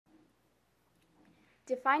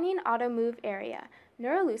Defining automove area,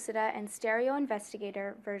 Neurolucida and Stereo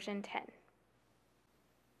Investigator version 10.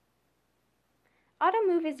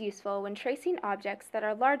 Automove is useful when tracing objects that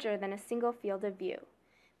are larger than a single field of view.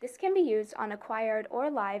 This can be used on acquired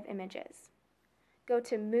or live images. Go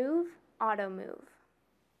to Move, Automove.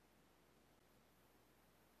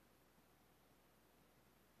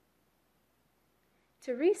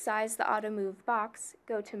 To resize the automove box,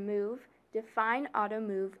 go to Move, Define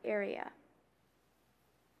Automove Area.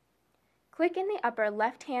 Click in the upper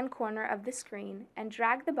left-hand corner of the screen and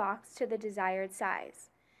drag the box to the desired size.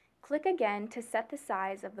 Click again to set the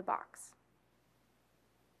size of the box.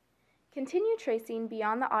 Continue tracing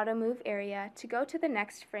beyond the automove area to go to the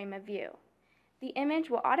next frame of view. The image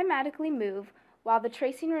will automatically move while the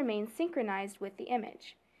tracing remains synchronized with the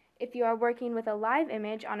image. If you are working with a live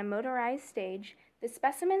image on a motorized stage, the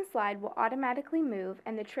specimen slide will automatically move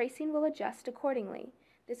and the tracing will adjust accordingly.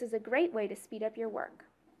 This is a great way to speed up your work.